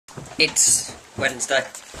It's Wednesday.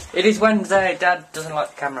 It is Wednesday. Dad doesn't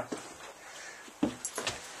like the camera.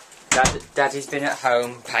 Daddy's been at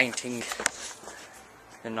home painting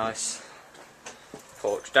a nice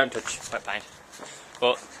porch. Don't touch wet paint.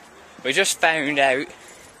 But we just found out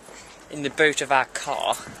in the boot of our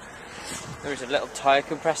car there is a little tyre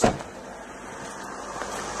compressor.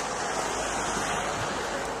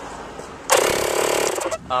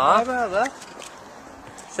 How about that?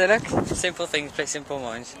 So look, simple things play simple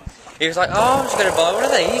minds. He was like, oh, I'm just going to buy one of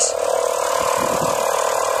these.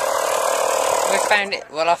 We found it,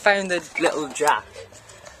 well I found the little jack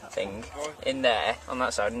thing in there, on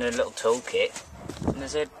that side, and a little toolkit. And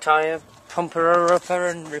there's a tyre pumper, upper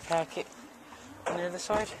and repair kit on the other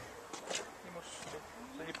side. So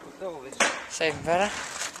you put all this. Same better.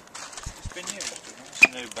 It's been used. It's a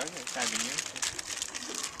new boat. It's now been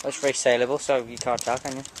used. That's very saleable, so you can't tell,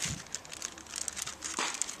 can you?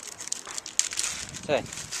 So.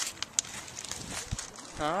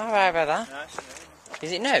 Oh, right about that. Nice.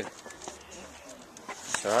 Is it new?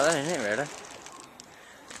 It's alright then, isn't it, really?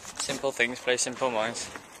 Simple things play simple minds.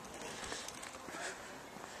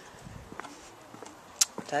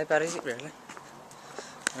 How bad is it, really?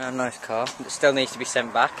 A nice car. It still needs to be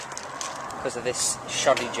sent back because of this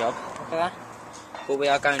shoddy job. Look at that. But we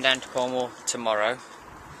are going down to Cornwall tomorrow.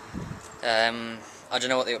 I don't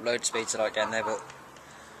know what the upload speeds are like down there, but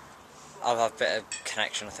I'll have a bit of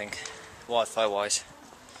connection, I think, Wi-Fi wise.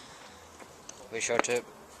 Be sure to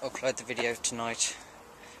upload the video tonight.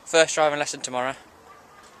 First driving lesson tomorrow.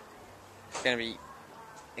 It's going to be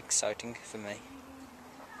exciting for me.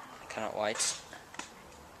 I cannot wait.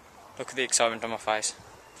 Look at the excitement on my face.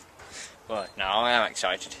 Well, no, I am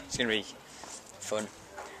excited. It's going to be fun.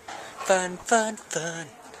 Fun, fun, fun.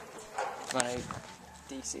 My new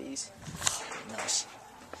DCs. Nice.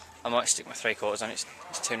 I might stick my 3/4 on it.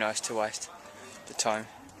 It's too nice to waste the time.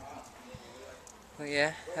 But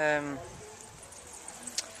yeah,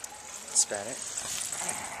 that's about it.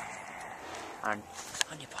 And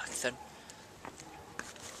on your bike then.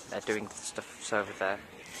 They're doing stuff over there.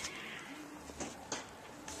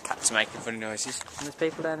 Cats are making funny noises. And there's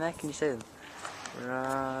people down there, can you see them?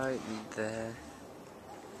 Right there.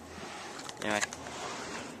 Anyway,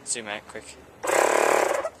 zoom out quick.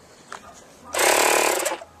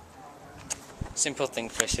 Simple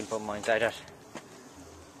things for simple minds, eh, Dad?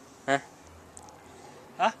 Huh?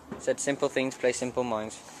 Huh? Said simple things play simple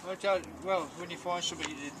minds. Well, when you find something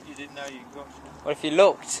you didn't know you got. Well, if you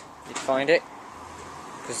looked, you'd find it.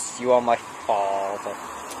 Because you are my father.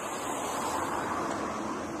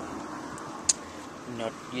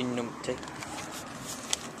 Not you numpty.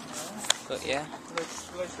 But yeah.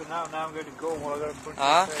 Let's for now. Now I'm going to go while I got a punch.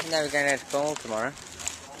 Now we're going out to Cornwall tomorrow.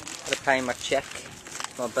 Gotta pay my check.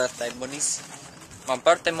 My birthday monies. My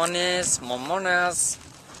birthday monies. My monies.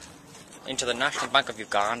 Into the National Bank of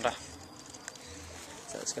Uganda.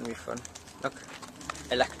 So it's going to be fun. Look.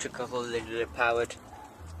 Electrical, powered.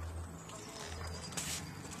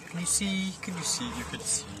 Can you see? Can you see? You can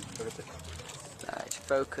see. Light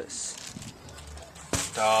focus.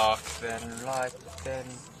 Dark then. Light then.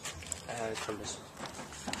 Colours.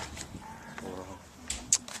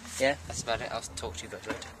 Yeah, that's about it. I'll talk to you guys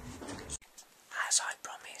later. As I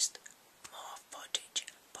promised, more footage,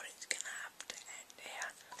 but it's gonna have to end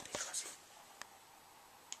here because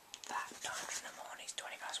that time in the morning is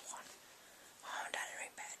 1:20 past 1. I'm down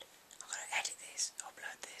in bed. I've got to edit this,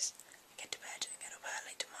 upload this, get to bed, and get